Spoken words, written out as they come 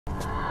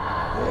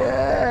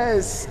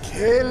Yes,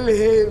 kill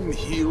him.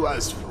 He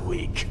was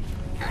weak.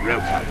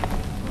 Broken.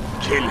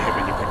 Kill him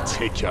and you can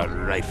take your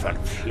rightful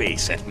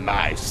place at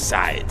my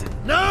side.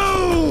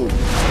 No!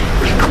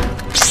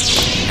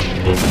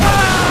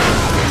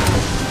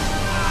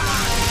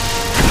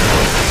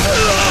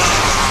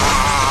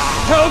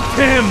 Help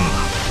him!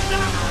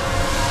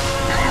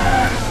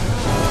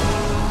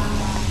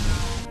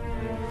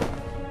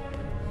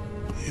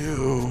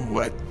 You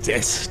were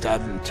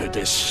destined to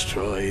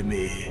destroy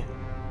me.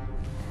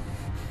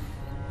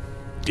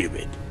 Do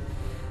it.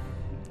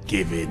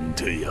 Give in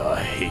to your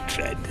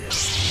hatred.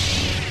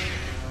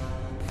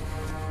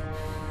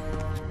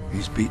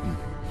 He's beaten.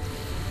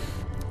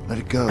 Let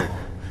it go.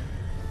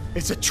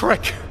 It's a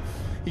trick.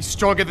 He's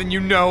stronger than you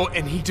know,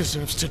 and he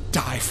deserves to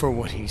die for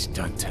what he's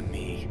done to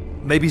me.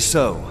 Maybe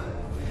so.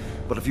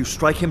 But if you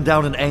strike him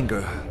down in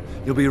anger,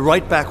 you'll be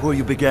right back where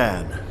you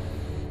began.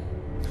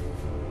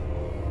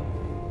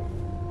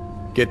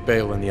 Get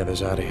Bale and the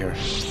others out of here.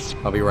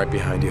 I'll be right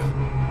behind you.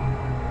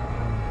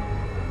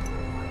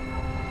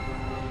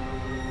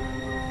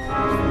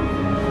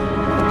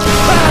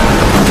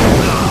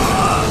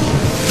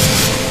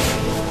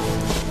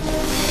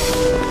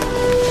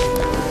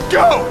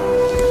 Go!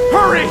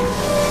 Hurry!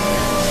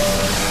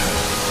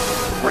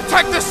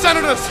 Protect the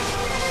senators!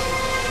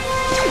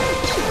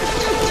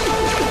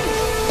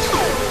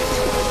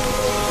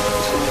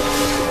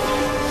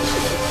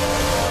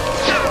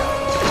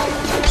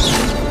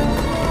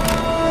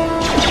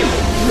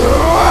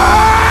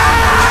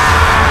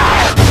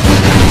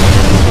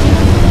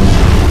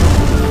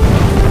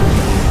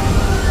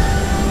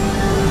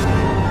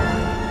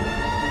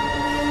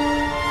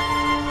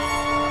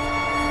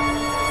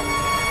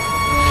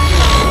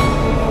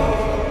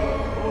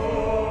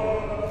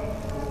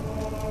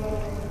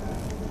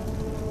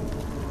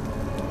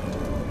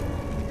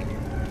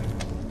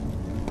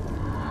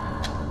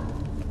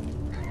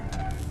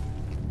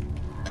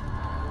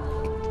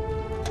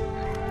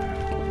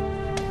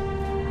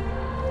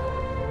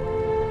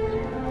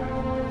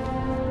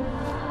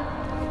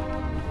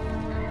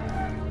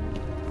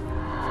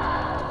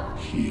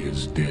 He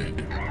is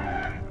dead.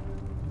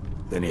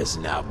 Then he is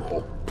now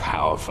more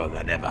powerful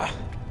than ever.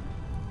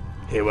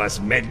 He was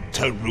meant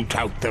to root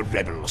out the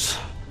rebels.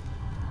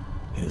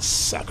 His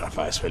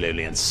sacrifice will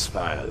only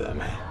inspire them.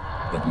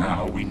 But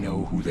now we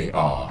know who they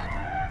are.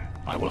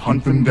 I will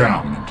hunt them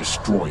down and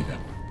destroy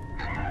them.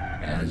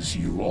 As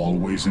you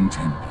always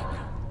intended,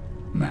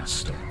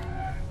 Master.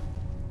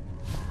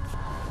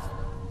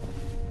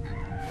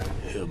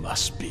 You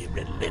must be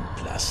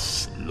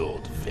relentless,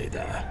 Lord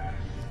Vader.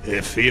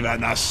 If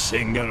even a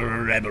single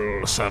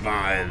rebel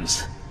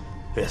survives,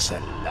 this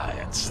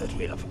alliance that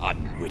we have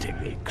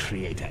unwittingly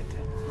created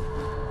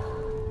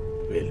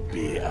will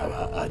be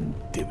our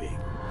undoing.